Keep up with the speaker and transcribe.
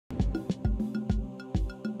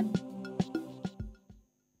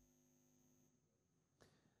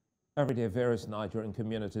Every day, various Nigerian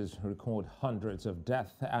communities record hundreds of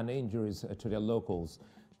deaths and injuries to their locals.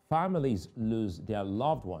 Families lose their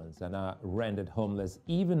loved ones and are rendered homeless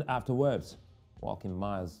even afterwards, walking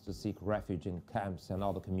miles to seek refuge in camps and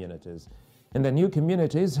other communities. In the new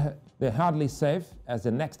communities, they're hardly safe as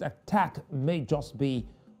the next attack may just be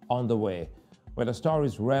on the way, where the story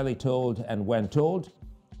is rarely told and when told,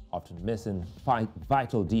 often missing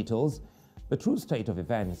vital details. The true state of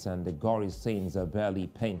events and the gory scenes are barely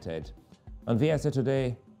painted. On VSA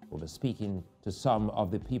today, we'll be speaking to some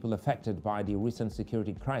of the people affected by the recent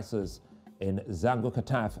security crisis in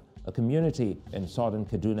Zango, a community in southern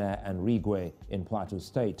Kaduna and Rigwe in Plateau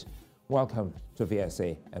State. Welcome to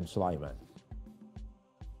VSA. I'm Sulaiman.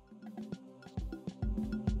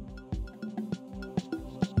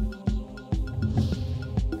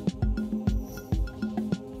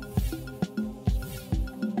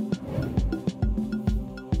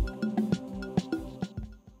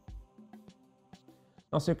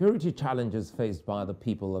 Now, security challenges faced by the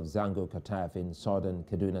people of Zango in southern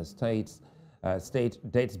Kaduna state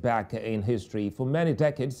dates back in history. For many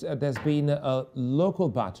decades, there's been a local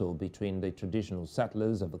battle between the traditional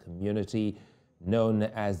settlers of the community, known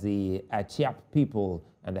as the Achiap people,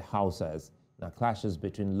 and the Hausas. Now, clashes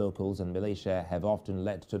between locals and militia have often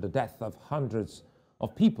led to the death of hundreds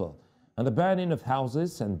of people and the burning of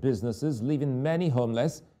houses and businesses, leaving many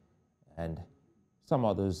homeless and some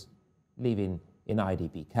others living in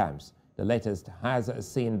IDP camps. The latest has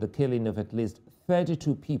seen the killing of at least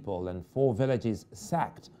 32 people and 4 villages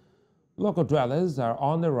sacked. Local dwellers are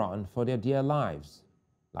on the run for their dear lives.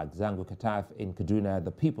 Like Zango in Kaduna,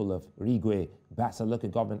 the people of Rigwe, Basa local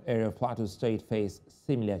government area of Plateau State face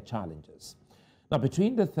similar challenges. Now,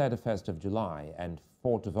 between the 31st of July and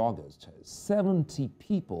 4th of August, 70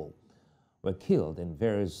 people were killed in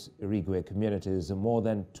various Rigwe communities, more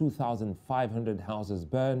than 2,500 houses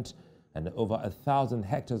burnt, and over 1,000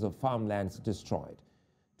 hectares of farmlands destroyed.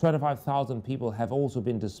 25,000 people have also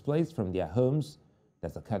been displaced from their homes.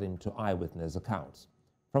 That's according to eyewitness accounts.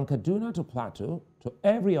 From Kaduna to Plateau to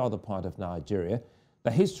every other part of Nigeria,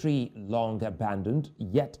 the history long abandoned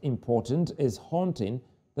yet important is haunting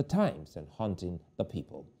the times and haunting the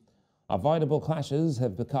people. Avoidable clashes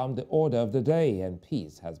have become the order of the day, and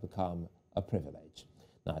peace has become a privilege.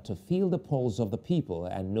 Now, to feel the pulse of the people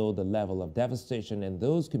and know the level of devastation in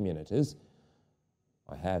those communities,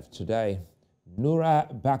 I have today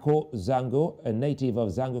Nura Bako Zango, a native of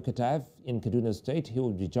Zango in Kaduna State. He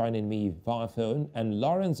will be joining me via phone. And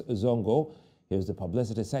Lawrence Zongo, he is the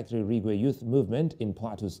Publicity Secretary, Rigwe Youth Movement in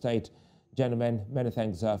Plateau State. Gentlemen, many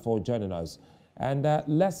thanks for joining us. And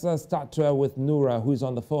let's start with Nura, who is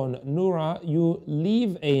on the phone. Nura, you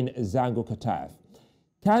live in Zango.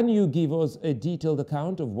 Can you give us a detailed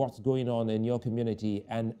account of what's going on in your community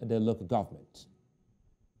and the local government?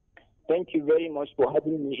 Thank you very much for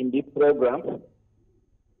having me in this program.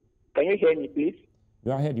 Can you hear me, please?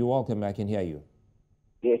 Go ahead, you're welcome. I can hear you.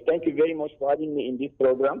 Yes, thank you very much for having me in this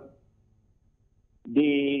program.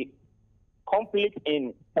 The conflict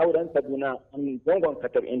in southern Kaduna and Zango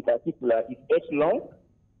in particular is long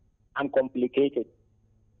and complicated.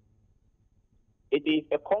 It is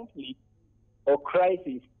a conflict or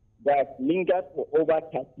crisis that lingered for over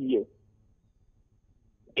 30 years.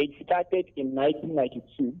 It started in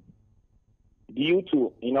 1992 due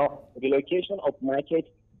to, relocation of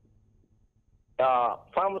market,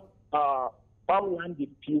 farmland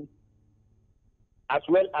disputes, as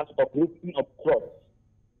well as uprooting of crops.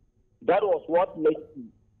 That was what led to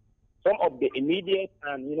some of the immediate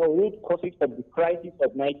and root causes of the crisis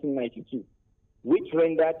of 1992. Which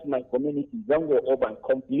rendered my community, Zango Urban,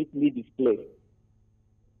 completely displaced.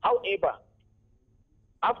 However,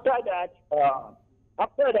 after that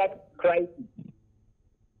crisis,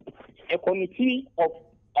 a committee was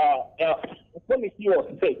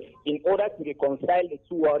set in order to reconcile the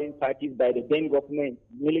two warring parties by the then government,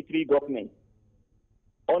 military government,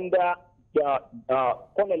 under the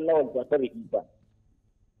Colonel Lawal Zakari Iba.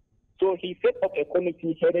 So he set up a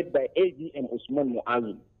committee headed by AGM Usman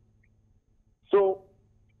Muazu. So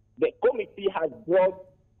the committee has brought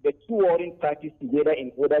the two warring parties together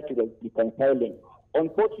in order to reconcile them.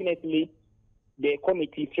 Unfortunately, the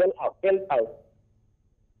committee fell out.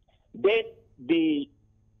 Then the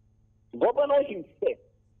governor himself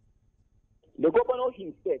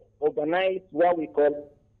organized what we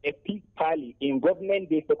call a peace party in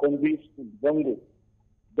government-based secondary school, Zango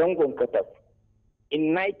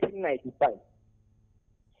in 1995.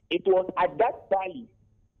 It was at that party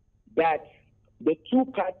that the two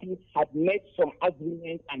parties had made some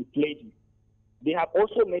agreements and pledges. They have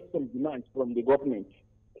also made some demands from the government.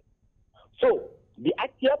 So the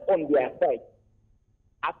Achiap on their side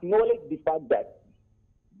acknowledge the fact that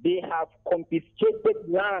they have confiscated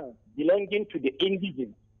land belonging to the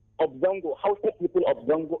indigenous of Zango, Hausa people of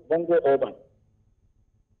Zango urban.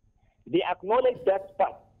 They acknowledge that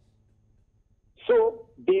fact. So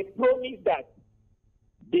they promise that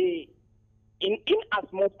they, in as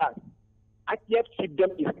much as Akiab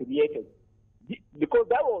chiefdom is created, because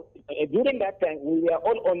that was during that time we were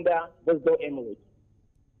all under the Zogo Emirate.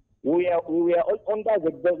 We were all under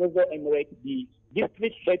the Zogo Emirate. The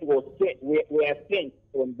district head was were sent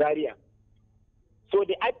from Zaria. So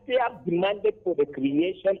the Akiab demanded for the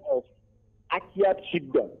creation of Akiab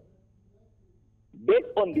chiefdom, based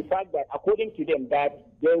on the fact that, according to them, that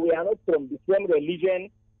they were not from the same religion,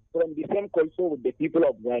 from the same culture with the people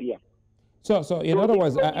of Zaria. So in other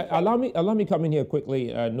words, allow me come in here quickly,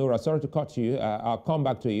 Nura. Sorry to cut you. I'll come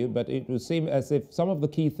back to you, but it would seem as if some of the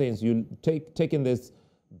key things you taking this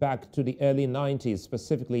back to the early 90s,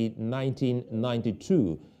 specifically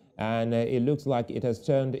 1992, and it looks like it has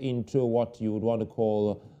turned into what you would want to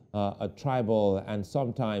call a tribal and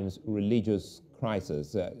sometimes religious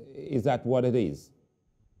crisis. Is that what it is?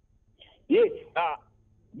 Yes,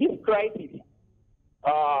 this crisis.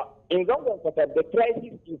 In Zango, the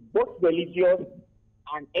crisis is both religious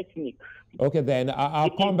and ethnic. Okay, then I'll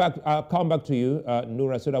come back to you,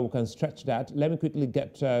 Nura, so that we can stretch that. Let me quickly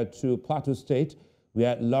get to Plateau State,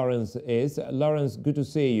 where Lawrence is. Lawrence, good to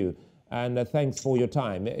see you, and thanks for your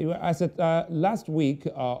time. I said last week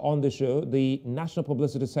on the show, the National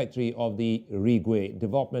Publicity Secretary of the Rigwe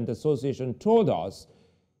Development Association told us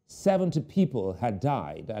 70 people had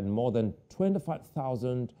died and more than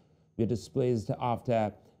 25,000 were displaced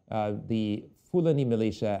after the Fulani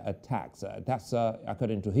militia attacks. That's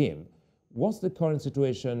according to him. What's the current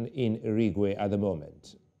situation in Rigwe at the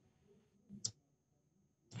moment?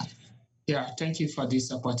 Yeah, thank you for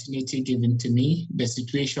this opportunity given to me. The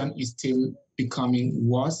situation is still becoming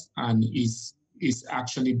worse and is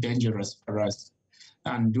actually dangerous for us.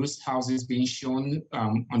 And those houses being shown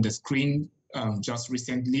on the screen just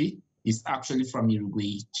recently is actually from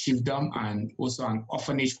Uruguay chiefdom and also an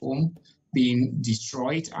orphanage home being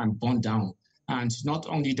destroyed and burned down. And not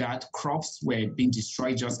only that, crops were being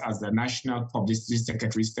destroyed, just as the National Publicity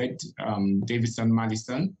Secretary said, Davidson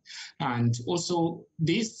Mallison. And also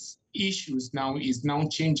these issues now is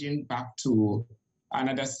changing back to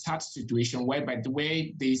another sad situation whereby the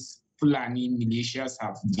way these Fulani militias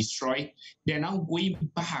have destroyed, they're now going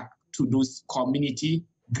back to those community,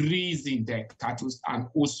 grazing their cattle and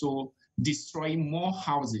also destroying more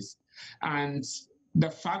houses. And the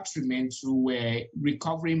fact remains we're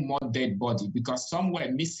recovering more dead bodies because some were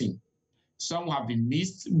missing. Some have been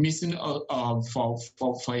missing for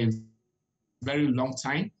a very long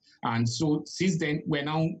time. And so since then, we're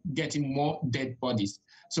now getting more dead bodies.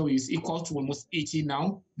 So it's equal to almost 80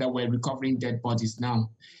 now that we're recovering dead bodies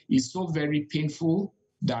now. It's so very painful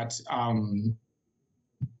that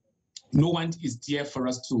no one is there for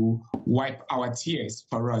us to wipe our tears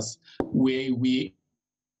for us. We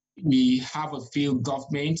have a failed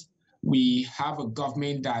government. We have a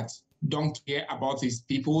government that don't care about its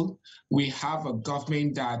people. We have a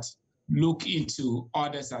government that look into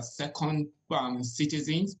others as second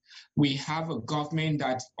citizens. We have a government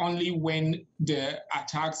that only when the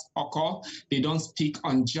attacks occur, they don't speak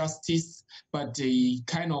on justice, but they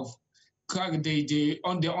kind of they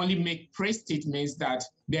only make praise statements that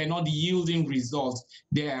they're not yielding results.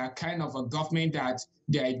 They are kind of a government that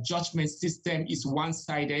their judgment system is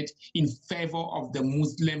one-sided in favor of the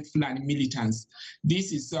Muslim Fulani militants.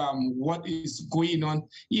 This is what is going on.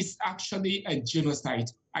 It's actually a genocide.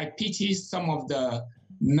 I pity some of the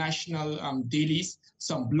national dailies,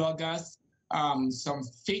 some bloggers, some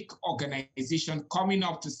fake organization coming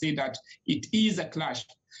up to say that it is a clash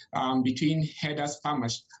between herders,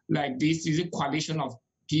 farmers. Like this is a coalition of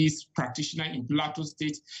peace practitioners in Plateau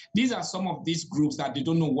State. These are some of these groups that they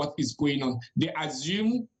don't know what is going on. They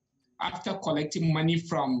assume after collecting money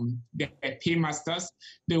from their paymasters,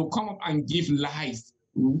 they will come up and give lies,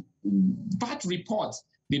 bad reports.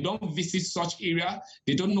 They don't visit such area.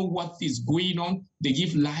 They don't know what is going on. They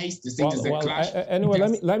give lies. They say there's a clash. Anyway,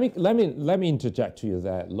 let me interject to you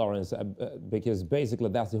there, Lawrence, because basically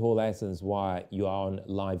that's the whole essence why you are on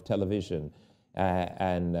live television,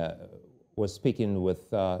 and we're speaking with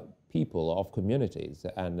people of communities,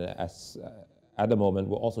 and at the moment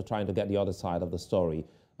we're also trying to get the other side of the story,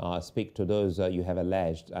 speak to those you have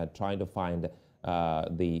alleged, trying to find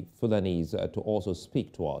the Fulanese to also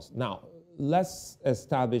speak to us now. Let's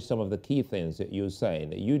establish some of the key things that you're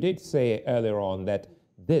saying. You did say earlier on that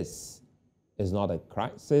this is not a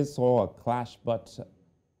crisis or a clash, but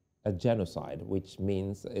a genocide, which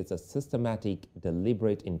means it's a systematic,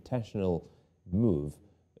 deliberate, intentional move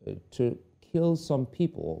to kill some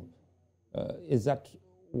people. Is that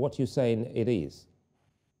what you're saying it is?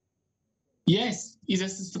 Yes, it's a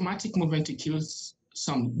systematic movement to kill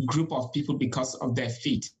some group of people because of their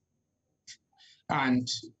faith. And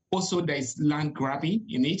also there is land grabbing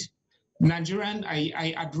in it. Nigerian,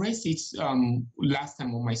 I addressed it last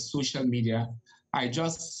time on my social media. I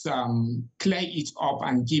just clear it up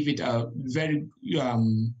and give it a very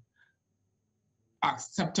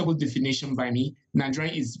acceptable definition by me.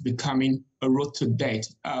 Nigeria is becoming a road to death,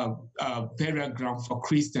 a burial ground for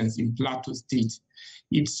Christians in Plateau State.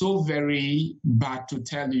 It's so very bad to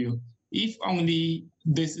tell you. If only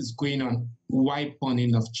this is going on, why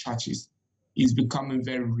burning of churches is becoming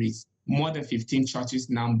very rich. More than 15 churches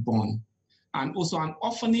now burned. And also an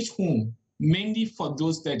orphanage home, mainly for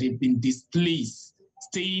those that have been displaced,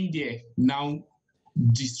 staying there, now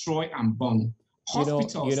destroy and burn.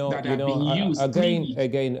 Hospitals that have been used.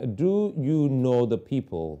 Again, do you know the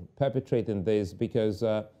people perpetrating this? Because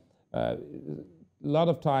a lot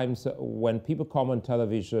of times when people come on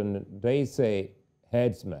television, they say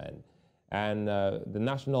headsman. And the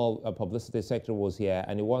national publicity secretary was here,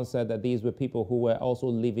 and he once said that these were people who were also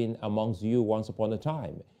living amongst you once upon a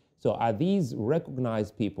time. So are these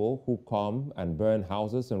recognized people who come and burn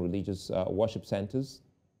houses and religious worship centers?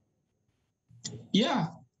 Yeah.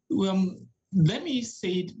 Let me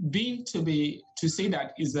say it, to say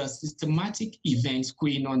that is a systematic event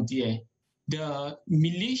going on there. The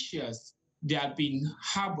militias, they have been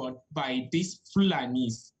harbored by these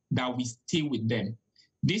Fulanis that we stay with them.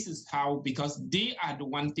 This is how, because they are the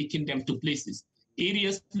one taking them to places,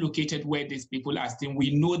 areas located where these people are staying.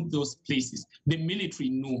 We know those places. The military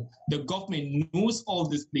know, the government knows all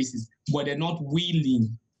these places, but they're not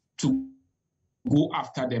willing to go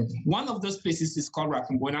after them. One of those places is called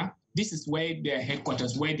Rakimbona. This is where their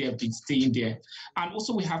headquarters, where they have been staying there. And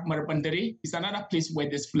also we have Marabandere. It's another place where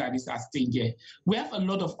these Fulanis are staying there. We have a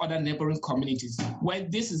lot of other neighboring communities where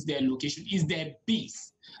this is their location, is their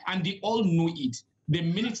base, and they all know it. The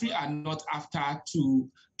military are not after to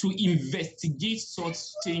investigate such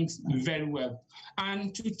things very well.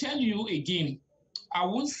 And to tell you again, I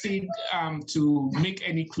won't say to make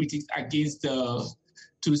any critics against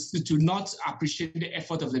to not appreciate the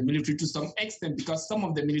effort of the military to some extent, because some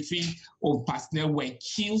of the military or personnel were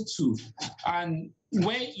killed too. And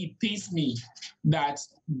where it pains me that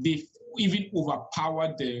they even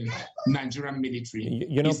overpowered the Nigerian military.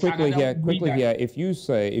 You know, quickly here, if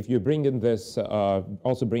you bring in this,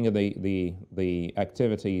 also bring in the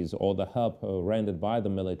activities or the help rendered by the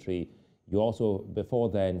military, you also before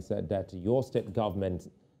then said that your state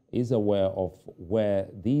government is aware of where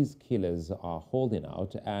these killers are holding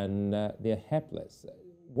out and they're helpless.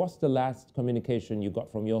 What's the last communication you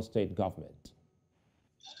got from your state government?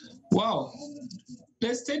 Well,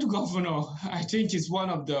 the state governor, I think, is one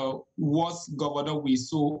of the worst governor we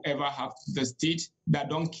so ever have in the state that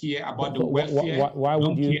don't care about the welfare.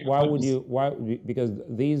 Because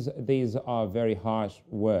these are very harsh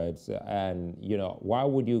words, and you know, why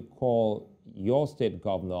would you call your state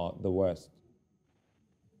governor the worst?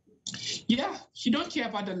 Yeah, he don't care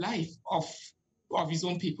about the life of his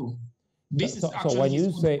own people. So when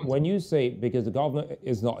you say, because the governor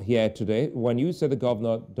is not here today, when you say the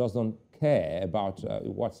governor doesn't care about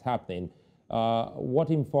what's happening, what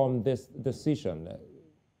informed this decision?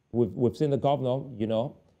 We've seen the governor, you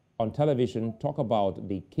know, on television talk about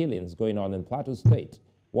the killings going on in Plateau State.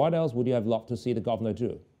 What else would you have loved to see the governor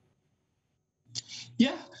do?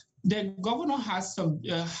 Yeah, the governor has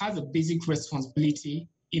a basic responsibility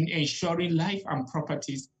in ensuring life and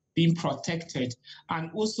properties being protected. And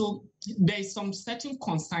also, there is some certain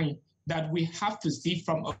concern that we have to see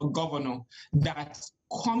from a governor that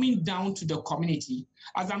coming down to the community.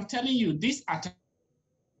 As I'm telling you, this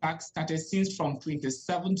attack started since from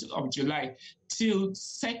 27th of July till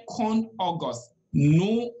 2nd August.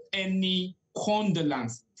 No any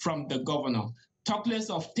condolence from the governor. Talk less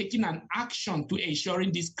of taking an action to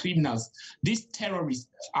ensuring these criminals, these terrorists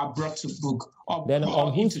are brought to book. Then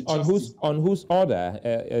on whose order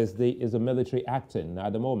is the military acting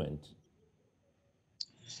at the moment?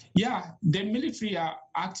 Yeah, the military are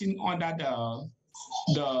acting under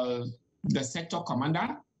the sector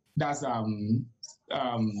commander. That's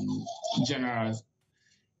General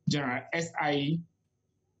S.I.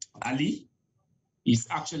 Ali. Is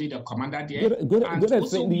actually the commander there. Good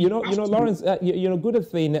thing, you know, Lawrence. Good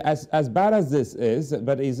thing. As bad as this is,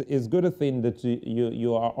 but is good a thing that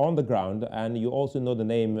you are on the ground and you also know the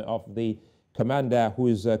name of the commander who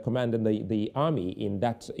is commanding the army in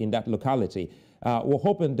that locality. We're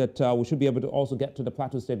hoping that we should be able to also get to the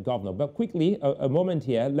Plateau State governor. But quickly, a moment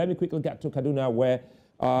here. Let me quickly get to Kaduna, where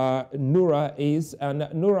Nura is. And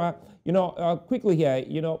Nura, quickly here,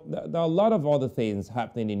 there are a lot of other things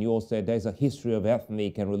happening in your state. There's a history of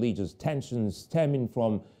ethnic and religious tensions stemming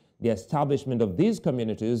from the establishment of these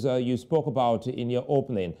communities you spoke about in your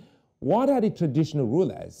opening. What are the traditional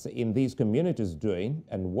rulers in these communities doing,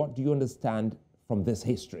 and what do you understand from this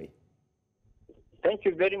history? Thank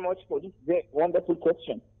you very much for this very wonderful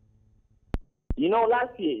question.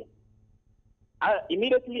 Last year,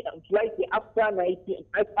 immediately, slightly after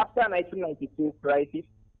 1992 crisis,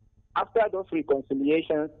 after those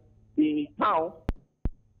reconciliations, the town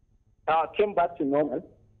came back to normal,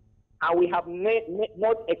 and we have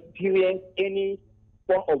not experienced any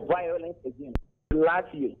form of violence again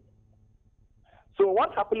last year. So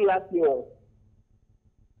what happened last year was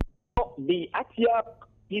the Atia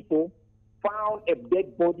people found a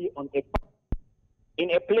dead body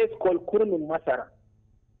in a place called Kurmin Masara.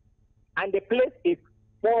 And the place is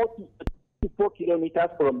 44 kilometers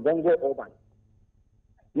from Zango urban.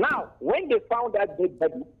 Now, when they found that dead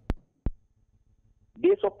body,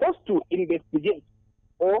 they're supposed to investigate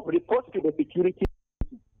or report to the security.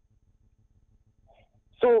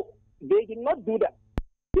 So they did not do that.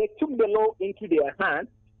 They took the law into their hands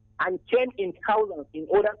and came in thousands in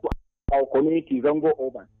order to our community, Zango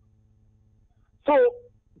urban. So,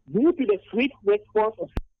 due to the swift response of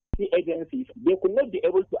the agencies, they could not be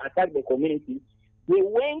able to attack the community. They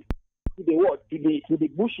went to the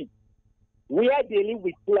bushes, where they live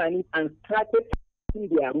with Fulani, and started killing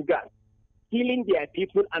their rugas, killing their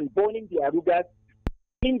people and burning their rugas,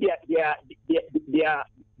 killing their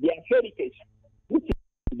heritage, which is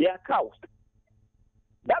their cows.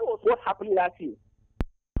 That was what happened last year.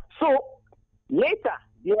 So later,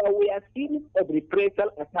 there were a series of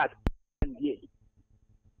reprisal attacks.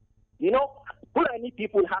 Fulani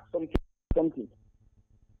people have something.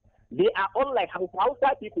 They are unlike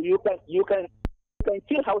Hausa people. You can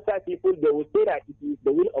kill Hausa people. They will say that it is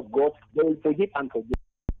the will of God. They will forgive and forget.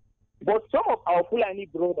 But some of our Fulani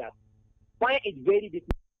brothers find it very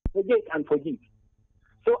difficult to forget and forgive.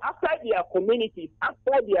 So after their communities,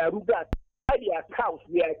 after their rugas, after their cows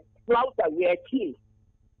were slaughtered, were killed.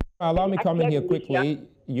 Allow me come in here quickly.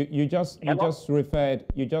 You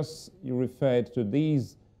referred to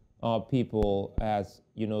these people as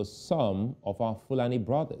some of our Fulani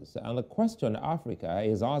brothers, and the question Africa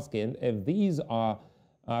is asking, if these are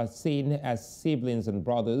seen as siblings and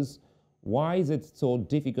brothers, why is it so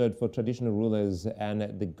difficult for traditional rulers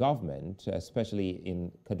and the government, especially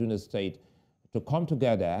in Kaduna State, to come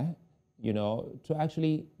together, to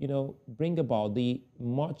actually, bring about the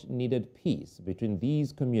much needed peace between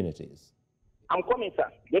these communities? I'm coming,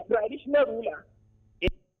 sir. The traditional ruler in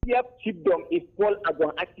Asiap chiefdom is called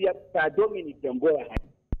Agwan Asiap Sir Dominic Jamboya.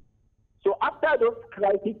 So after those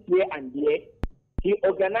crises here and there, he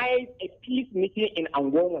organized a peace meeting in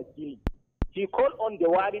Angoma City. He called on the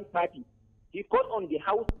warring party. He called on the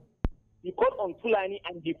house. He called on Fulani,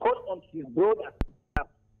 and he called on his brothers.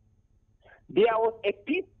 There was a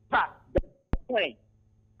peace pact that was signed,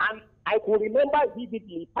 and I could remember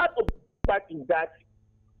vividly. Part of the pact is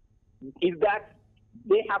that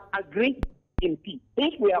they have agreed in peace.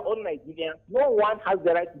 Since we are all Nigerians, no one has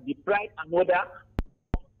the right to deprive another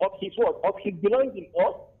of his belongings,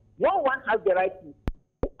 or no one has the right to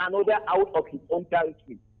put another out of his own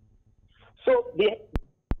territory. So they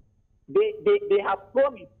have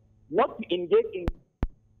promised not to engage in,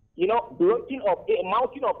 blocking of a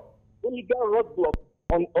mountain of illegal roadblocks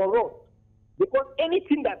on roads, because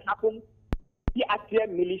anything that happens, the actual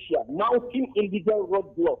militia mounting illegal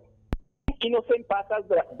roadblocks, innocent passers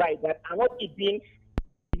by that are not even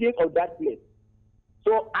of that place.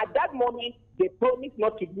 So at that moment, they promised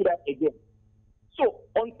not to do that again. So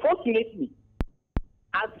unfortunately,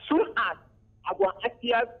 as soon as our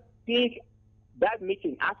actors finished that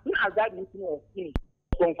meeting, as soon as that meeting was finished,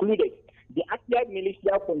 concluded, the active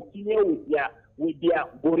militia continue with their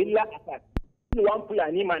guerrilla attacks. One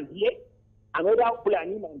Fulani man here, another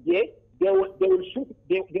Fulani man here. They will shoot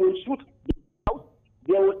the house.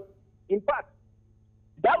 They will, in fact,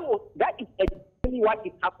 that is exactly what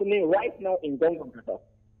is happening right now in Zango.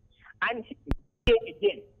 And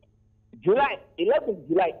again, 11th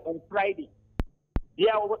July on Friday,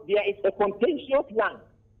 there is a contentious land.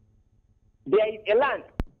 There is a land,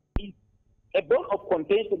 a bone of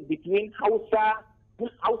contention between Hausa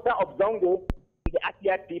of Zango and the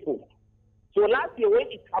Asiat people. So last year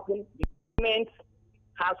when it happened, the government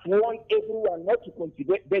has warned everyone not to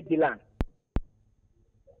cultivate the land.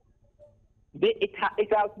 It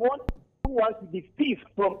has warned everyone to desist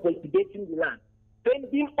from cultivating the land,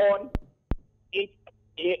 pending on it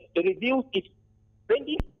reduce its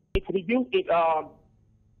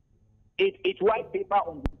its white paper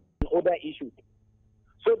on other issues.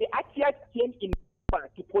 So the Axias came in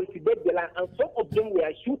to cultivate the land, and some of them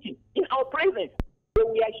were shooting in our presence. They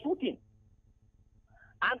were shooting.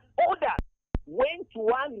 And others went to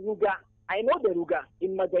one Ruga. I know the Ruga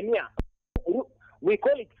in Magania. We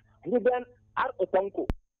call it Rugan Ar Otonko.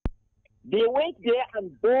 They went there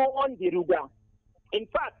and burned the Ruga. In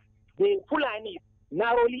fact, the Fulani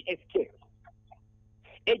narrowly escaped.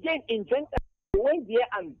 Again, in Jenta, they went there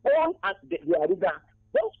and burned at the Ruga.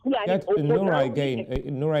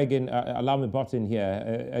 Nura again, allow me butt in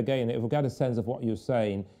here. Again, if we got a sense of what you're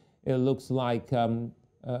saying, it looks like,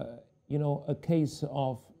 you know, a case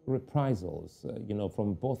of reprisals, you know,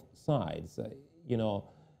 from both sides, you know,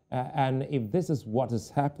 and if this is what is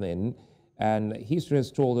happening, and history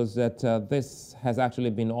has told us that this has actually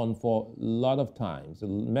been on for a lot of times,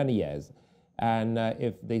 many years, and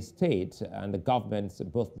if the state and the governments,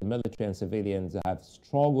 both the military and civilians, have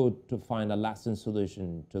struggled to find a lasting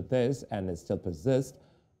solution to this, and it still persists,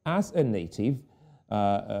 as a native,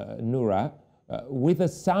 Nura, with a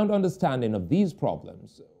sound understanding of these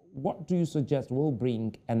problems, what do you suggest will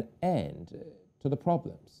bring an end to the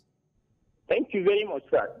problems? Thank you very much,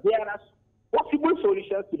 sir. There are possible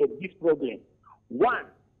solutions to this problem. One,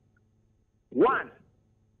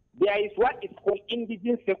 there is what is called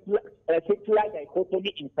indigenous secular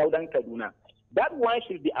dichotomy in southern Kaduna. That one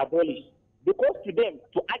should be abolished, because to them,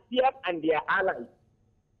 to Atiab and their allies,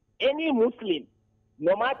 any Muslim,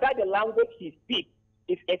 no matter the language he speaks,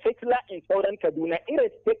 is a secular in southern Kaduna,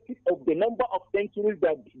 irrespective of the number of centuries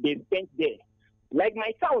that they spent there. Like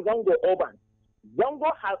my town, Zango Urban.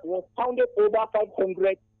 Zango was founded over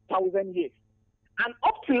 500,000 years. And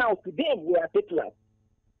up to now, to them, we are settlers.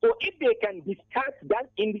 So if they can discard that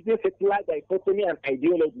indigenous secular dichotomy and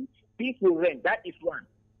ideology, peace will reign. That is one.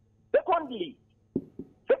 Secondly,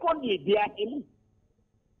 they are elite.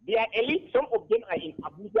 They are elite. Some of them are in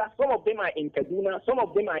Abuja, some of them are in Kaduna, some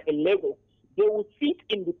of them are in Lagos. They will sit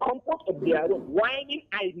in the comfort of their room, whining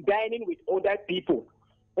and dining with other people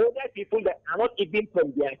that are not even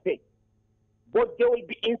from their faith. But they will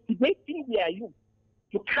be instigating their youth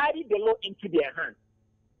to carry the law into their hands.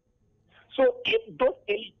 So if those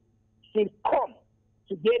elites should come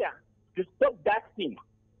together to stop that thing,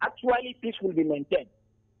 actually peace will be maintained.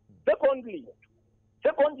 Secondly,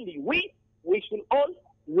 we should all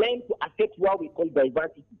learn to accept what we call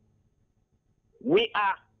diversity. We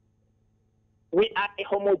are a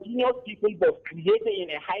homogeneous people, but created in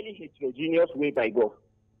a highly heterogeneous way by God.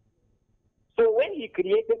 So when He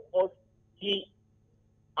created us, He,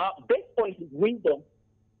 based on His wisdom,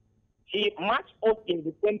 He matched us in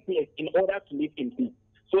the same place in order to live in peace.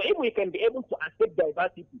 So if we can be able to accept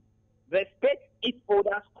diversity, respect each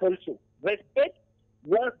other's culture, respect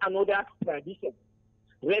one another's tradition,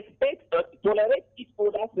 tolerate each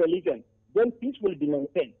other's religion, then peace will be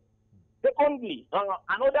maintained. Secondly,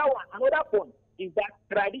 another point is that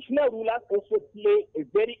traditional rulers also play a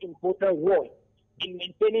very important role in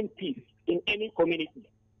maintaining peace in any community.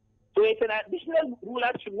 So a traditional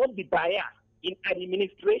ruler should not be biased in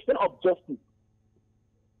administration of justice.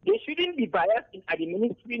 They shouldn't be biased in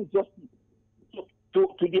administering justice to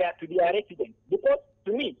their residents. Because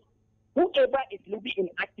to me, whoever is living in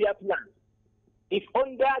Atiap land is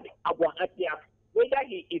under the Agwan Atiap, whether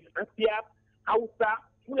he is Atiap, Hausa,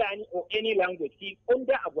 Fulani, or any language, he is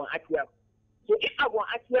under Agwan Atiap. So if Agwan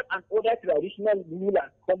Atiap and other traditional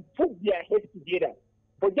rulers can put their heads together,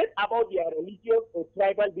 forget about their religious or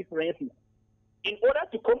tribal differences, in order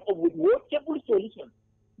to come up with workable solutions,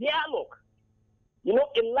 dialogue,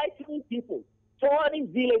 enlightening people, touring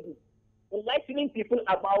villages, enlightening people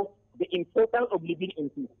about the importance of living in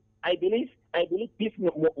peace. I believe peace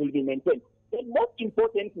will be maintained. And most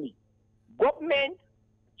importantly, government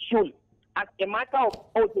should, as a matter of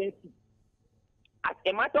urgency,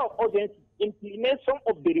 implement some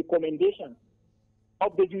of the recommendations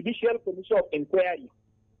of the Judicial Commission of Inquiry.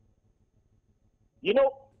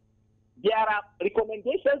 There are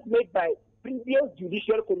recommendations made by previous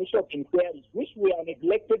Judicial Commission of Inquiry, which were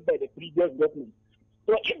neglected by the previous government.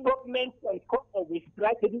 So if government can come up with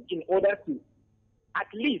strategies in order to at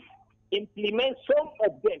least implement some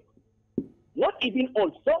of them, not even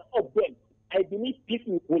all, some of them, I believe peace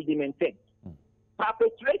will be maintained.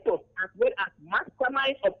 Perpetrators as well as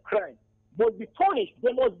masterminds of crime must be punished.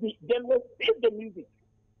 They must face the music.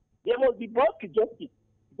 They must be brought to justice.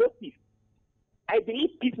 I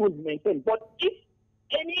believe peace will be maintained. But if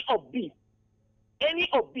any of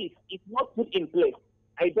this is not put in place,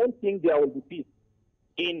 I don't think there will be peace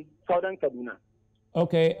in southern Kaduna.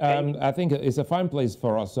 Okay, I think it's a fine place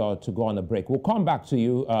for us to go on a break. We'll come back to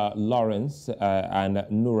you, Lawrence and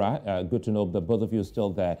Nura. Good to know that both of you are still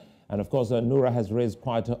there. And of course, Nura has raised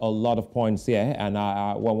quite a lot of points here. And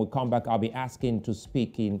when we come back, I'll be asking to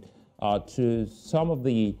speak in to some of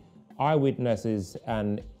the eyewitnesses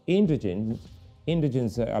and indigents,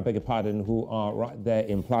 I beg your pardon, who are right there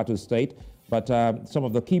in Plateau State. But some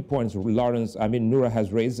of the key points Nura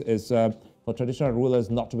has raised is for traditional rulers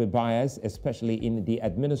not to be biased, especially in the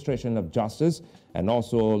administration of justice, and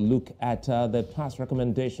also look at the past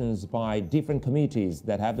recommendations by different committees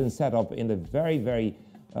that have been set up in the very, very,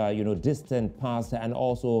 distant past and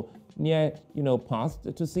also near, past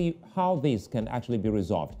to see how this can actually be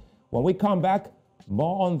resolved. When we come back,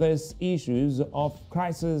 more on these issues of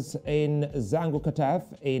crisis in Zango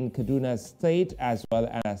in Kaduna State, as well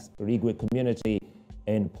as Rigwe community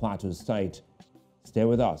in Plateau State. Stay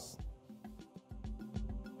with us.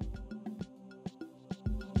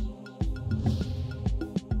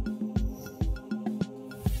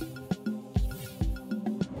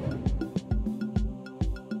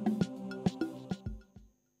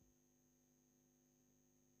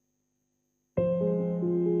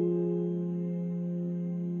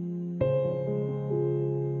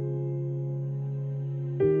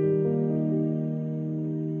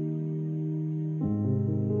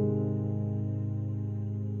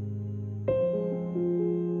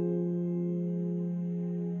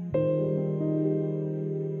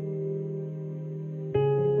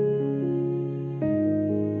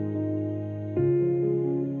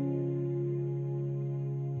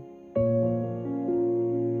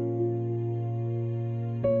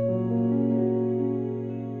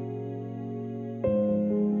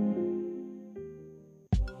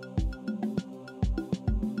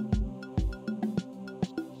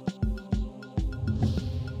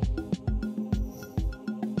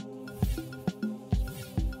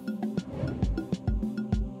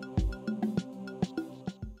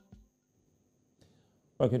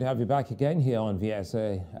 Well, good to have you back again here on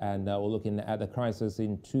VSA, and we're looking at the crisis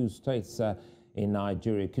in two states in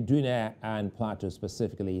Nigeria, Kaduna and Plateau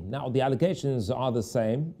specifically. Now, the allegations are the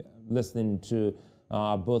same, listening to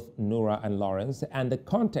both Nura and Lawrence, and the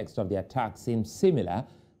context of the attack seems similar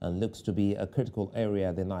and looks to be a critical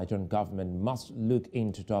area the Nigerian government must look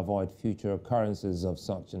into to avoid future occurrences of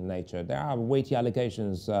such a nature. There are weighty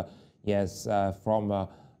allegations, from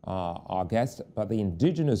our guest, but the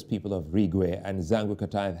indigenous people of Rigwe and Zango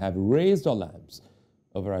have raised alarms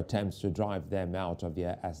over attempts to drive them out of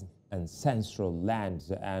their ancestral lands,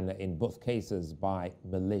 and in both cases by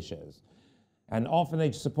militias. An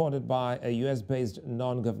orphanage supported by a US-based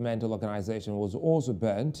non-governmental organization was also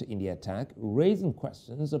burnt in the attack, raising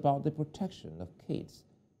questions about the protection of kids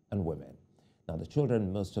and women. Now, the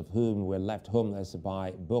children, most of whom were left homeless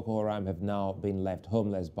by Boko Haram, have now been left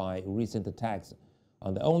homeless by recent attacks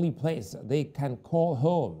on the only place they can call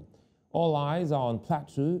home. All eyes are on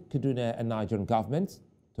Plateau, Kaduna and Nigerian governments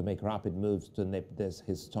to make rapid moves to nip this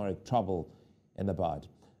historic trouble in the bud.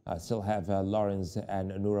 I still have Lawrence and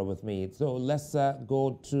Nura with me. So let's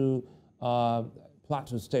go to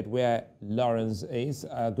Plateau State, where Lawrence is.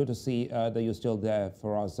 Good to see that you're still there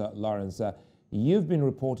for us, Lawrence. You've been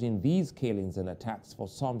reporting these killings and attacks for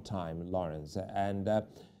some time, Lawrence. And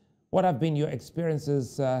what have been your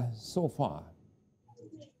experiences so far?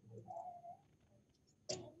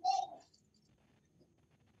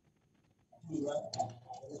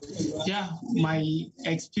 Yeah, my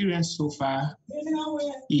experience so far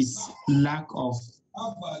is lack of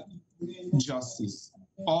justice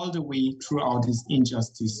all the way throughout this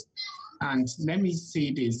injustice. And let me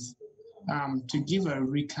say this, to give a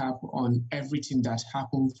recap on everything that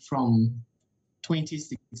happened from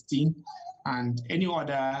 2016 and any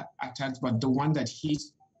other attacks, but the one that hit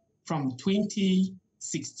from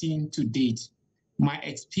 2016 to date. My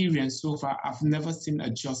experience so far, I've never seen a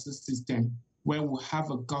justice system where we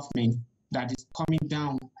have a government that is coming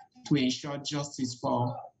down to ensure justice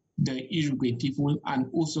for the Irigwe people and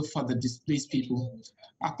also for the displaced people.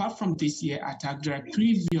 Apart from this year attack, there are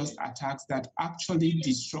previous attacks that actually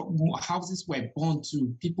destroyed, houses were burned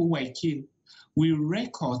to, people were killed. We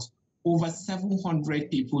record over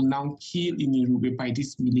 700 people now killed in Irigwe by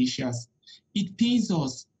these militias. It pains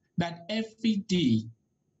us that every day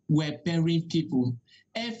we're burying people.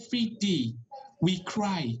 Every day we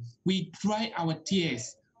cry, we dry our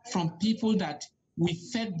tears from people that we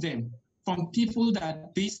fed them, from people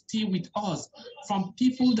that they stay with us, from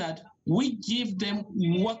people that we give them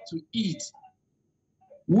what to eat,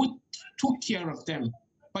 we took care of them.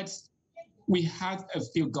 But we have a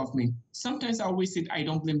failed government. Sometimes I always say I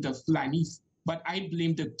don't blame the Fulanis, but I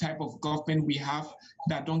blame the type of government we have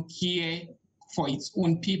that don't care for its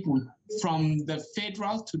own people, from the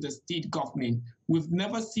federal to the state government. We've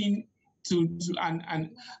never seen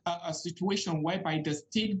a situation whereby the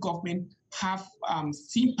state government have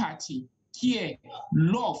sympathy, care,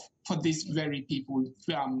 love for these very people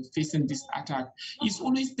facing this attack. It's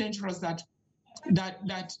always dangerous that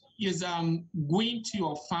is going to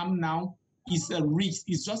your farm now is a risk.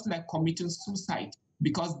 It's just like committing suicide,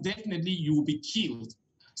 because definitely you will be killed.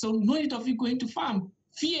 So no need of you going to farm.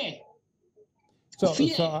 Fear. So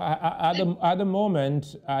at the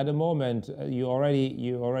moment, you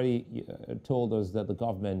already told us that the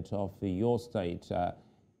government of your state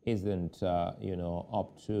isn't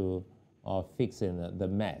up to fixing the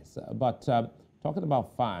mess. But talking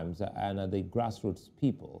about farms and the grassroots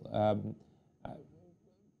people,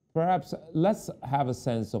 perhaps let's have a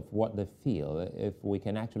sense of what they feel, if we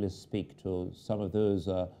can actually speak to some of those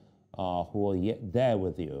who are yet there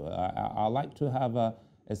with you. I'd like to have a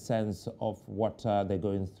sense of what they're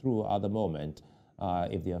going through at the moment.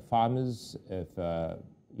 If they are farmers, if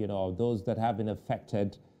those that have been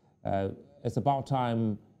affected, it's about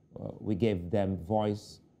time we gave them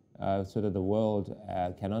voice so that the world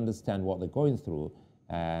can understand what they're going through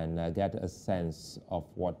and get a sense of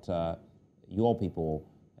what your people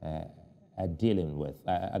are dealing with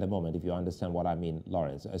at the moment, if you understand what I mean,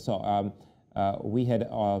 Lawrence. So we had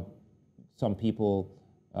some people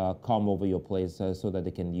come over your place so that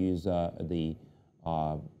they can use the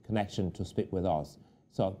connection to speak with us.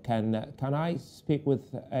 So can I speak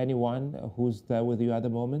with anyone who's there with you at the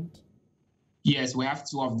moment? Yes, we have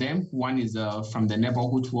two of them. One is from the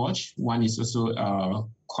neighborhood watch. One is also a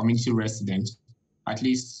community resident. At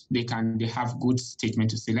least they have good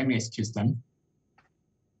statement to say. Let me excuse them.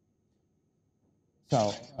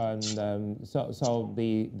 So so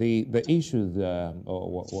the issues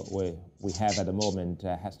what we have at the moment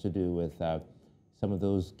has to do with some of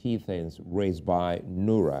those key things raised by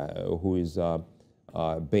Nura, who is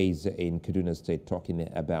based in Kaduna State, talking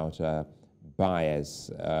about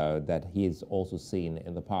bias that he has also seen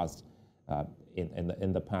in the past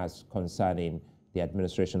in the past concerning the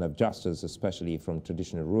administration of justice, especially from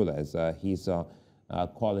traditional rulers. He's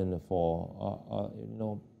calling for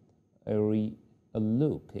a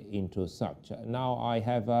look into such. Now I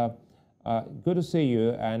have good to see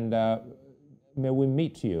you, and may we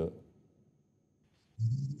meet you?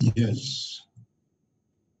 Yes,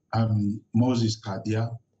 I'm Moses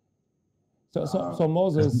Kadia. So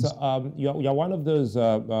Moses, you're one of those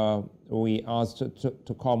we asked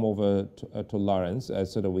to come over to Lawrence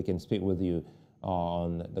so that we can speak with you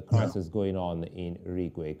on the crisis going on in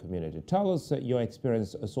Irigwe community. Tell us your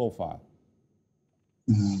experience so far.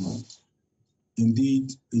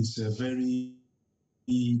 Indeed, it's a very,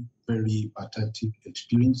 very pathetic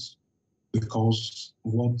experience, because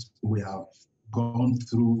what we have gone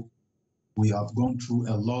through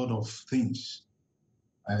a lot of things,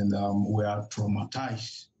 and we are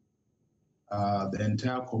traumatized. The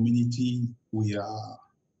entire community, we are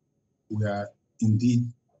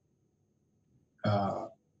indeed,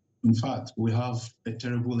 in fact, we have a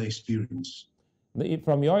terrible experience.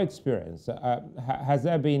 From your experience, has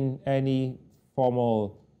there been any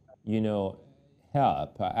formal,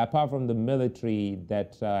 help apart from the military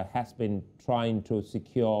that has been trying to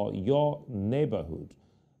secure your neighborhood?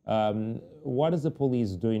 What is the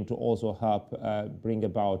police doing to also help bring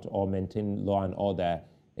about or maintain law and order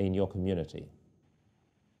in your community?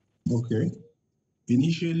 Okay.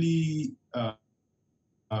 Initially,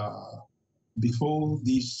 before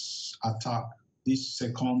this attack, this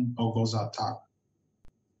 2nd August attack,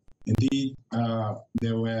 indeed,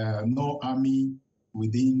 there were no army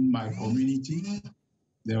within my community.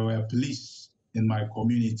 There were police in my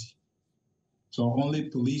community. So only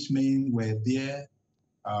policemen were there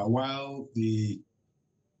while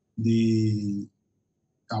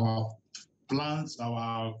our plants,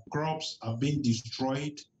 our crops are being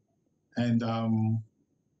destroyed. And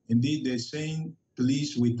indeed, they're saying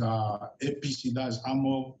police with APC, that's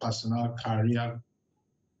Armored Personnel Carrier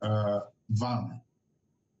van,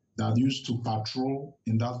 that used to patrol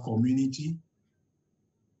in that community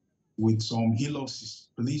with some helixes,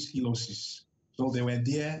 police helixes. So they were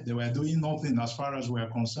there, they were doing nothing as far as we are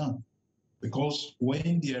concerned. Because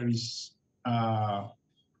when there is an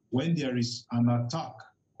attack,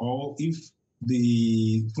 or if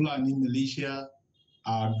the Fulani militia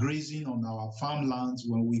are grazing on our farmlands,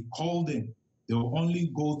 when we call them, they will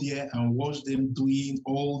only go there and watch them doing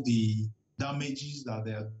all the damages that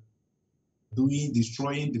they are doing,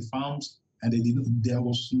 destroying the farms, and there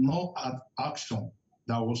was no action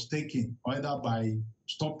that was taken, either by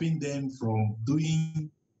stopping them from doing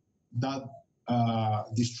that,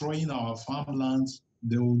 destroying our farmlands,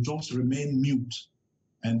 they will just remain mute.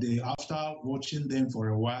 And after watching them for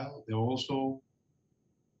a while, they also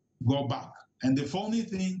go back. And the funny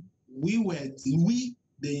thing, we,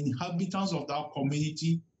 the inhabitants of that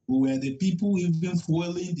community, we were the people even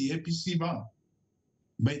fueling the APC van.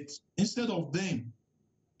 But instead of them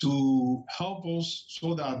to help us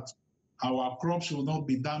so that our crops will not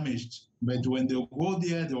be damaged, but when they go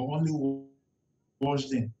there, they only watch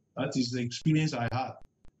them. That is the experience I had.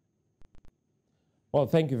 Well,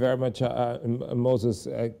 thank you very much, Moses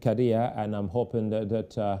Kadia, and I'm hoping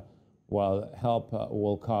that well, help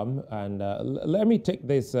will come. And let me take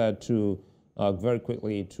this to very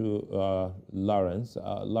quickly to Lawrence.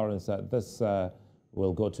 Lawrence, this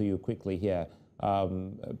will go to you quickly here.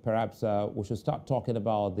 Perhaps we should start talking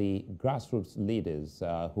about the grassroots leaders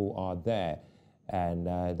who are there and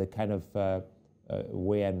the kind of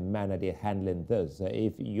way and manner they're handling this.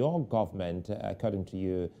 If your government, according to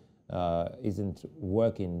you, isn't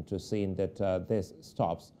working to see that this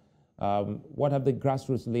stops, what have the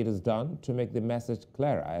grassroots leaders done to make the message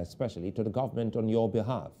clearer, especially to the government on your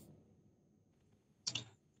behalf?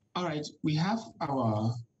 All right, we have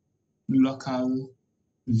our local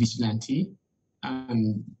vigilante,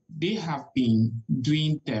 and they have been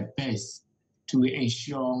doing their best to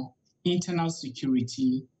ensure internal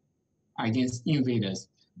security against invaders.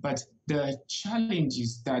 But the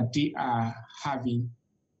challenges that they are having,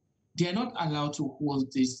 they are not allowed to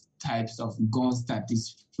hold these types of guns that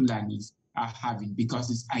these Fulanis are having because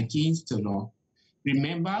it's against the law.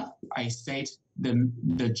 Remember, I said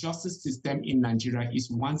the justice system in Nigeria is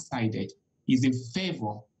one-sided, is in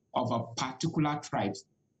favor of a particular tribes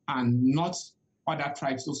and not other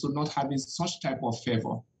tribes also not having such type of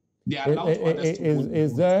favor. They are allowed others to hold.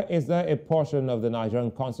 Is there a portion of the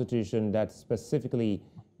Nigerian Constitution that specifically,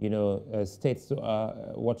 states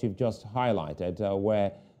what you've just highlighted,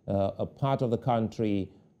 where a part of the country,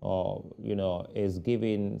 is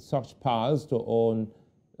given such powers to own,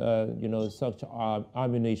 such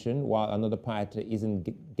ammunition, while another part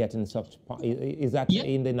isn't getting such? Is that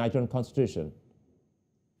in the Nigerian Constitution?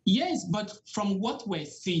 Yes, but from what we're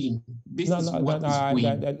seeing, this is what is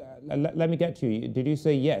going. Let me get to you. Did you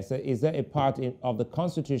say yes? Is there a part of the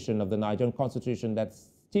Constitution, of the Nigerian Constitution, that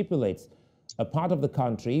stipulates a part of the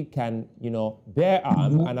country can, bear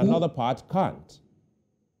arms and another part can't?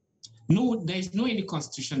 No, there is no any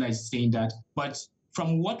constitution that is saying that. But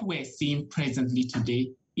from what we're seeing presently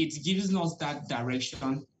today, it gives us that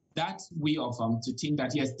direction, that way of to think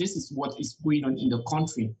that, yes, this is what is going on in the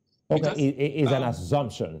country. Okay, it is an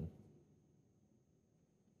assumption.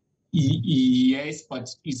 Yes, but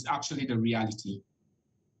it's actually the reality.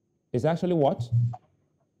 It's actually what?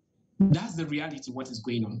 That's the reality, what is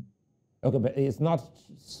going on. Okay, but it's not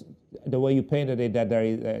the way you painted it, that there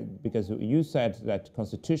is, because you said that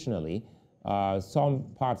constitutionally, some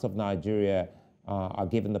parts of Nigeria are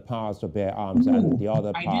given the powers to bear arms, and the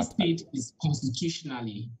other part... I didn't say it is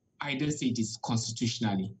constitutionally. I didn't say it is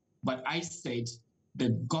constitutionally. But I said the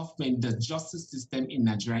government, the justice system in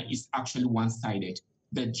Nigeria is actually one-sided.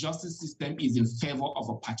 The justice system is in favor of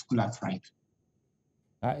a particular tribe.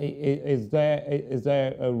 Is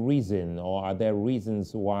there a reason, or are there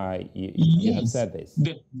reasons why you have said this?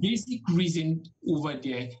 The basic reason over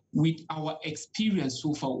there, with our experience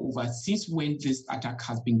so far over since when this attack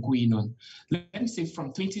has been going on, let me say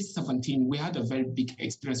from 2017, we had a very big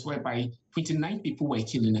experience whereby 29 people were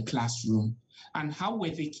killed in a classroom. And how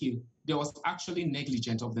were they killed? There was actually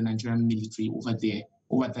negligence of the Nigerian military over there,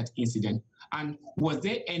 over that incident. And was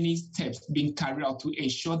there any steps being carried out to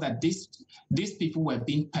ensure that these people were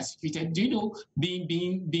being persecuted? Do you know,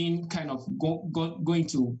 being kind of going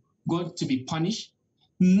to be punished?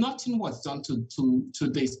 Nothing was done to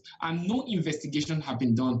this, and no investigation have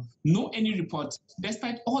been done. No any report,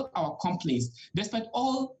 despite all our complaints, despite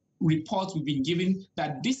all reports we've been given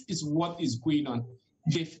that this is what is going on.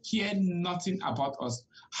 They've cared nothing about us.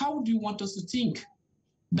 How do you want us to think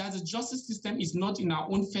that the justice system is not in our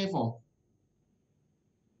own favor?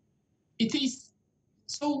 It is.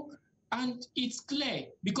 So, and it's clear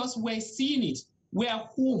because we're seeing it. We're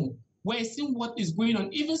home. We're seeing what is going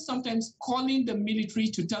on. Even sometimes calling the military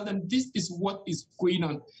to tell them this is what is going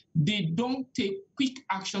on. They don't take quick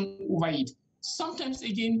action over it. Sometimes,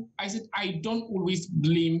 again, I said, I don't always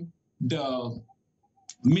blame the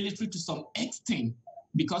military to some extent,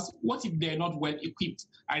 because what if they're not well equipped?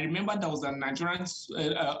 I remember there was a Nigerian,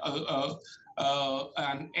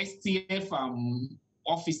 an STF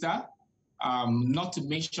officer, not to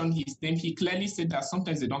mention his name. He clearly said that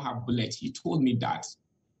sometimes they don't have bullets. He told me that.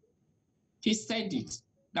 He said it,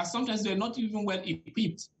 that sometimes they're not even well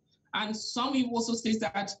equipped. And some he also says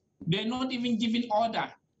that they're not even giving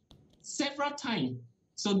order. Several times,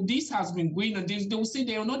 So this has been going on. They will say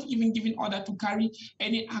they are not even giving order to carry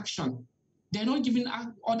any action. They're not giving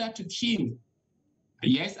order to kill.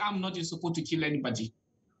 Yes, I'm not supposed to kill anybody,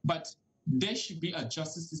 but there should be a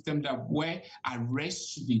justice system that where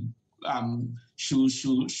arrest should be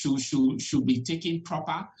should be taken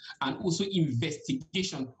proper, and also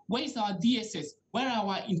investigation. Where is our DSS? Where are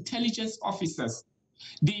our intelligence officers?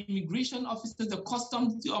 The immigration officers, the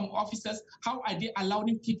customs officers, how are they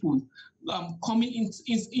allowing people coming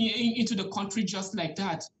into the country just like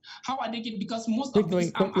that? How are they getting, because most of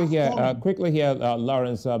these quickly here,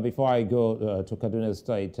 Lawrence, before I go to Kaduna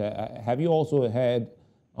State, have you also heard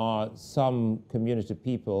some community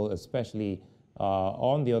people, especially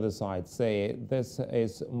on the other side, say this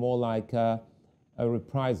is more like a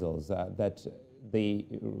reprisals, that the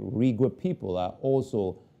Rigwe people are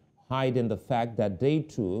also hiding the fact that they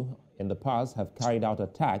too, in the past, have carried out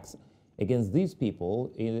attacks against these people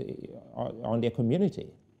on their community?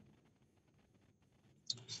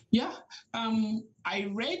 Yeah, I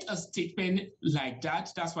read a statement like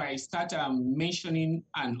that. That's why I started mentioning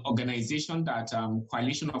an organization that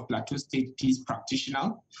Coalition of Plateau State Peace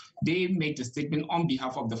Practitioners. They made the statement on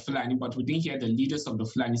behalf of the Fulani, but we didn't hear the leaders of the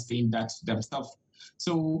Fulani saying that themselves.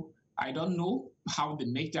 So I don't know how they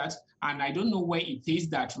make that, and I don't know where it is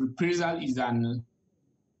that reprisal is an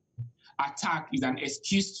attack, is an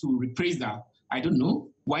excuse to reprisal. I don't know.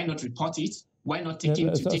 Why not report it? Why not take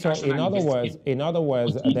action? In other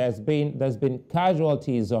words, there's been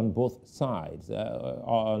casualties on both sides,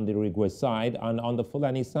 on the Rigwe side and on the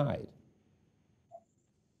Fulani side.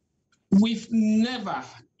 We've never,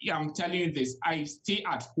 I'm telling you this, I stay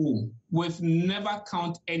at home. We've never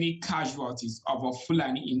counted any casualties of a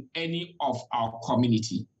Fulani in any of our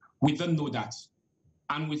community. We don't know that.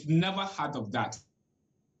 And we've never heard of that.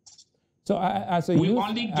 So as a youth,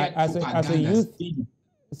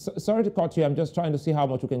 sorry to cut you, I'm just trying to see how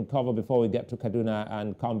much we can cover before we get to Kaduna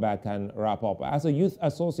and come back and wrap up. As a youth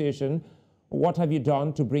association, what have you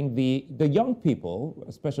done to bring the young people,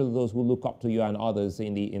 especially those who look up to you and others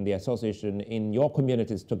in the association, in your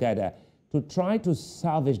communities together, to try to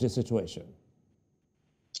salvage the situation?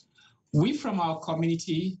 We from our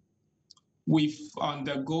community, we've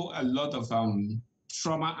undergo a lot of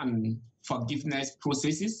trauma and forgiveness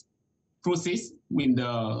process with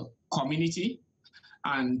the community.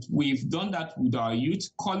 And we've done that with our youth,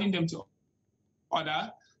 calling them to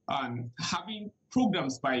order and having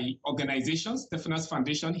programs by organizations, Stephanos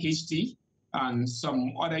Foundation, HT, and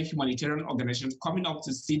some other humanitarian organizations coming up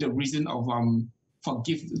to see the reason of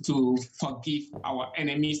forgive our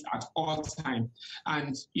enemies at all time.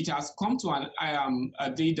 And it has come to a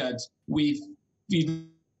day that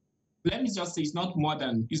let me just say, it's not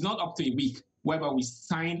up to a week whereby we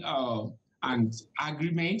sign an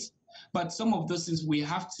agreement. But some of those things we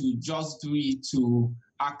have to just do it to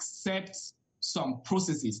accept some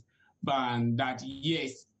processes, but that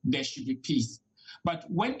yes, there should be peace. But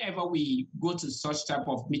whenever we go to such type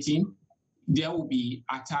of meeting, there will be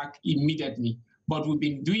attack immediately. But we've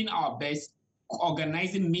been doing our best,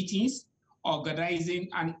 organizing meetings,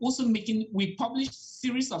 and also we publish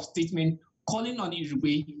series of statements calling on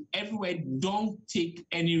everywhere, don't take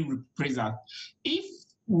any reprisal. If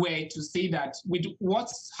were to say that with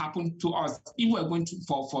what's happened to us, if we're going to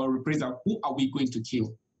for reprisal, who are we going to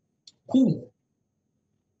kill? Who?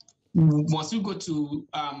 Must we go to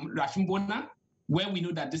Rafimbona, where we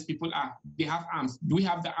know that these people they have arms? Do we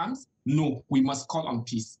have the arms? No, we must call on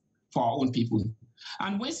peace for our own people.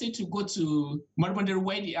 And we say to go to Maribandere,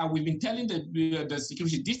 where they are. We've been telling the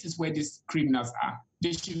security, this is where these criminals are.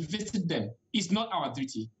 They should visit them. It's not our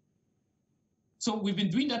duty. So we've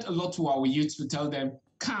been doing that a lot to our youth to tell them,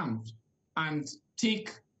 come and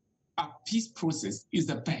take a peace process is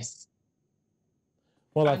the best.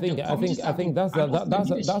 Well, I think that's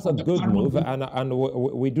a good move, and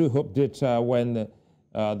we do hope that when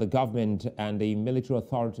the government and the military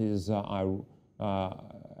authorities are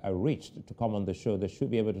reached to come on the show, they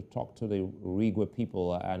should be able to talk to the Rigwe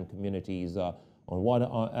people and communities on what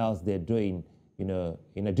else they're doing,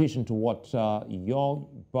 in addition to what your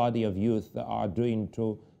body of youth are doing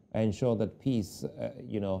to ensure that peace,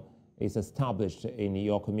 is established in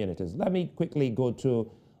your communities. Let me quickly go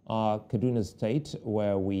to Kaduna State,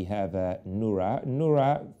 where we have Nura.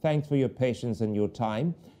 Nura, thanks for your patience and your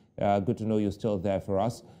time. Good to know you're still there for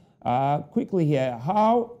us. Quickly here,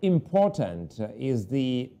 how important is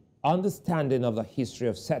the understanding of the history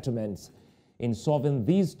of settlements in solving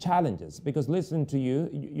these challenges? Because listening to you,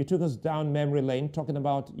 you took us down memory lane talking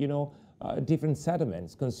about, different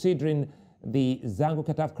settlements, considering the Zango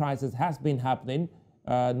Kataf crisis has been happening,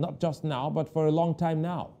 not just now, but for a long time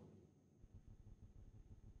now.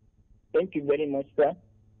 Thank you very much, sir.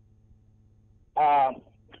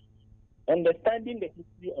 Understanding the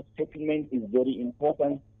history of settlement is very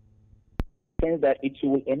important, since that it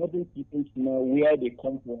will enable people to know where they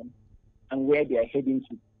come from and where they are heading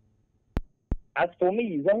to. As for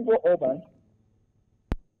me, Zango Urban,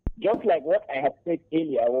 just like what I have said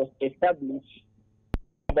earlier, was established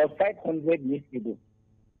about 500 years ago.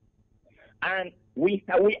 And we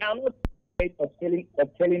are not afraid of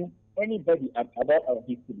telling anybody about our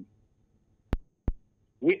history.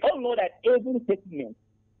 We all know that every settlement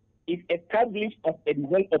is established as a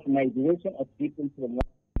result of migration of people from one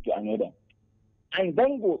to another. And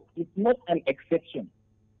Zango is not an exception.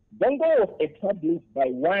 Zango was established by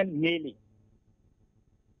one Mele.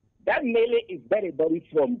 That Mele is very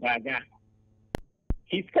from Baga.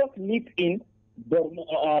 He first lived in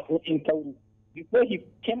Kauru before he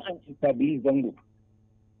came and established Zango.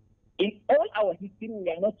 In all our history, we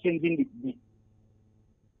are not changing this.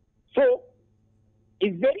 So,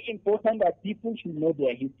 it's very important that people should know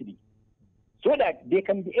their history so that they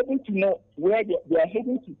can be able to know where they are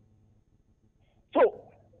heading to. So,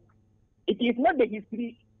 it is not the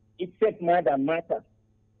history itself that matters.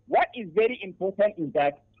 What is very important is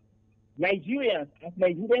that as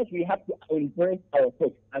Nigerians, we have to embrace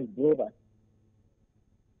ourselves as brothers.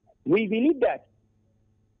 We believe that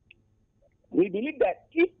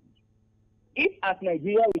if as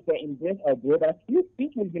Nigeria we can embrace our brothers,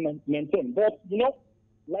 peace will be maintained. But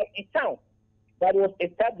like a town that was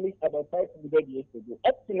established about 500 years ago,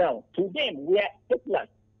 up to now, to them we are settlers.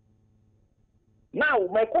 Now,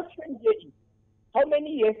 my question here is, how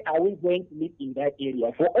many years are we going to live in that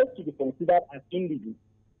area for us to be considered as indigenous?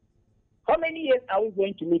 How many years are we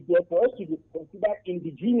going to live there for us to be considered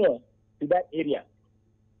indigenous to that area?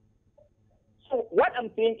 So what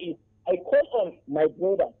I'm saying is, I call on my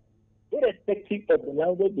brothers, irrespective of the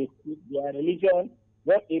language they speak, their religion,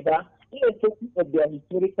 whatever, irrespective of their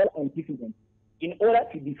historical antecedents, in order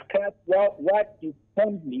to describe what is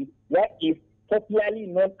fondly, what is popularly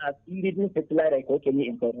known as indigenous settler dichotomy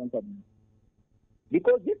in Toronto.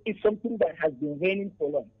 Because this is something that has been reigning for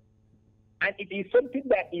long. And it is something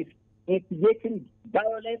that is instigating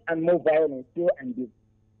violence and more violence here and there.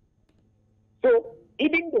 So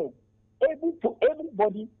even though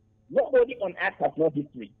everybody, nobody on earth has no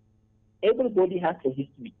history. Everybody has a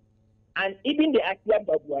history. And even the Akiab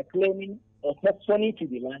that we are claiming or returning to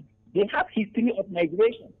the land, they have history of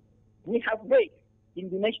migration. We have read in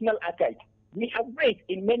the National Archives. We have read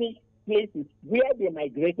in many places where they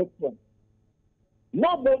migrated from.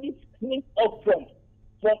 Nobody springs up from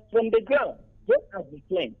the ground, just as they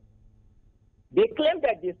claim. They claim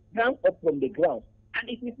that they sprang up from the ground, and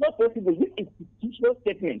it is not possible. This is institutional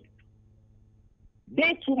statement.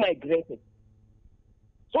 They too migrated.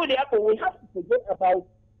 So therefore, we have to forget about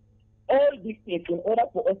all these things in order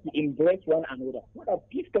for us to embrace one another, so that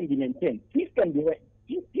peace can be maintained, peace can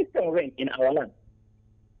reign in our land.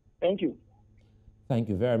 Thank you. Thank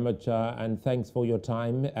you very much, and thanks for your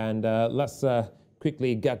time. And let's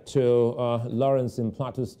quickly get to Lawrence in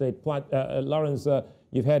Plateau State. Lawrence,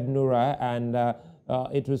 you've heard Nura, and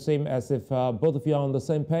it would seem as if both of you are on the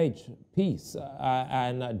same page. Peace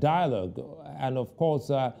and dialogue, and of course,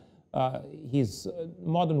 he's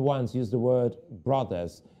more than once used the word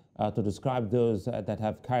brothers to describe those that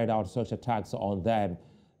have carried out such attacks on them.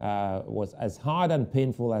 Was as hard and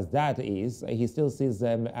painful as that is, he still sees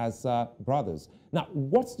them as brothers. Now,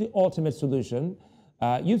 what's the ultimate solution?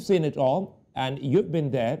 You've seen it all, and you've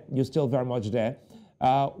been there. You're still very much there.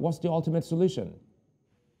 What's the ultimate solution?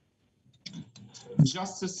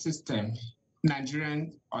 Justice system.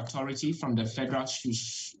 Nigerian authority from the federal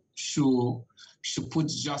should put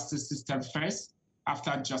justice system first.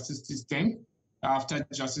 After justice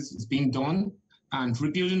is being done, and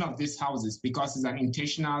rebuilding of these houses, because it's an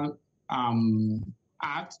intentional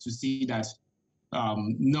act to see that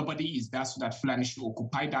nobody is there, so that Fulani should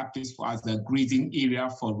occupy that place as a grazing area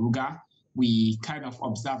for Ruga. We kind of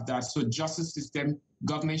observe that. So justice system,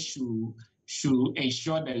 government should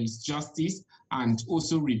ensure there is justice and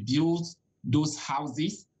also rebuild those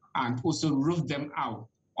houses and also roof them out.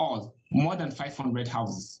 All more than 500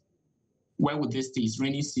 houses. Where would they stay? It's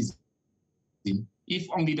rainy season. If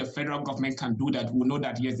only the federal government can do that, we'll know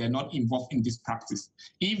that, yes, they're not involved in this practice.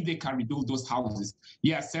 If they can rebuild those houses,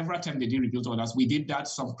 yeah, several times they did rebuild others. We did that.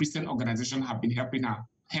 Some Christian organizations have been helping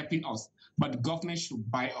us, but government should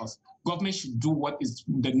buy us. Government should do what is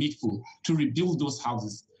the needful to rebuild those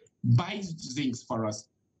houses, buy things for us,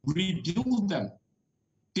 rebuild them.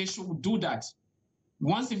 They should do that.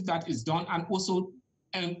 Once if that is done, and also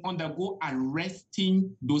undergo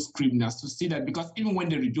arresting those criminals to see that, because even when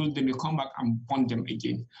they rebuild, they may come back and burn them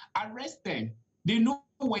again. Arrest them. They know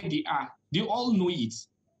where they are. They all know it.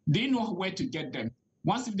 They know where to get them.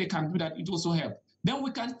 Once if they can do that, it also helps. Then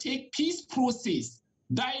we can take peace process,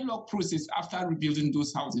 dialogue process after rebuilding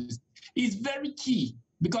those houses. It's very key,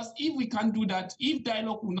 because if we can't do that, if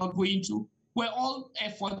dialogue will not go into, where all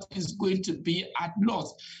effort is going to be at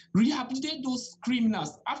loss. Rehabilitate those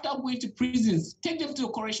criminals after going to prisons, take them to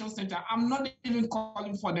a correction center. I'm not even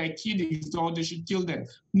calling for their killings or they should kill them.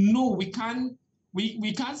 No, we can't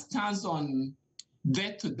stand on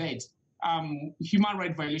death to death, human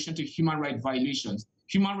right violation to human right violations,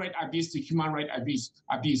 human right abuse to human right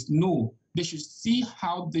abuse. No, they should see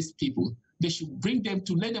how these people, they should bring them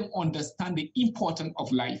to let them understand the importance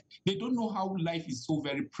of life. They don't know how life is so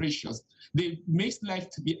very precious. They make life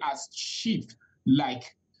to be as cheap,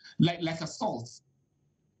 like a salt.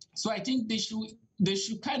 So I think they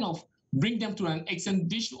should kind of bring them to an extent.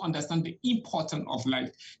 They should understand the importance of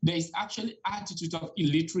life. There is actually attitude of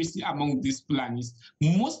illiteracy among these Fulanis.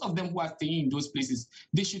 Most of them who are staying in those places,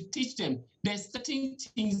 they should teach them. There's certain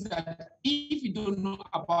things that if you don't know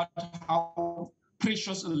about how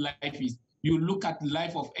precious life is, you look at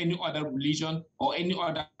life of any other religion or any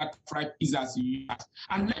other tribe is as you are.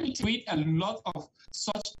 And let me create a lot of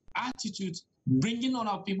such attitudes, bringing on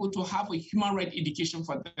our people to have a human right education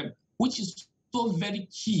for them, which is so very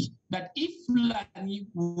key, that if Fulani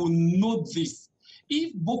will know this,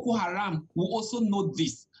 if Boko Haram will also know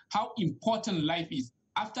this, how important life is,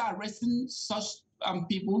 after arresting such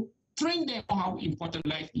people, train them on how important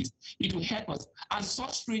life is. It will help us. And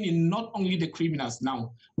such training, not only the criminals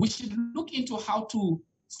now, we should look into how to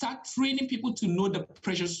start training people to know the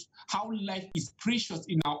precious, how life is precious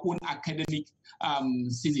in our own academic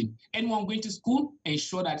season. Anyone going to school,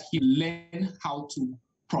 ensure that he learn how to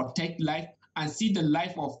protect life and see the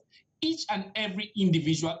life of each and every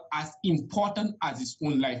individual as important as his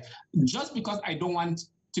own life. Just because I don't want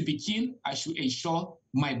to be killed, I should ensure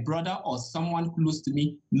my brother or someone close to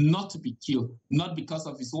me not to be killed, not because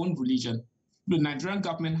of his own religion. The Nigerian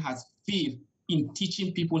government has failed in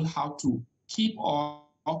teaching people how to keep or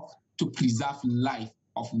to preserve life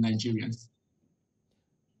of Nigerians.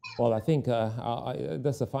 Well, I think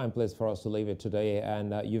that's a fine place for us to leave it today.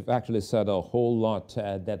 And you've actually said a whole lot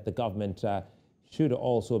that the government should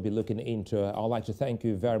also be looking into. I'd like to thank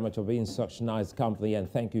you very much for being such nice company, and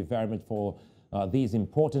thank you very much for these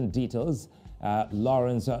important details.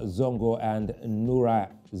 Lawrence Zongo and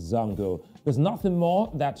Nura Zango. There's nothing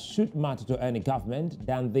more that should matter to any government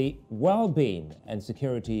than the well-being and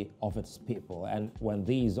security of its people. And when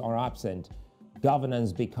these are absent,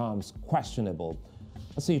 governance becomes questionable.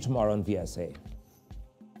 I'll see you tomorrow on VSA.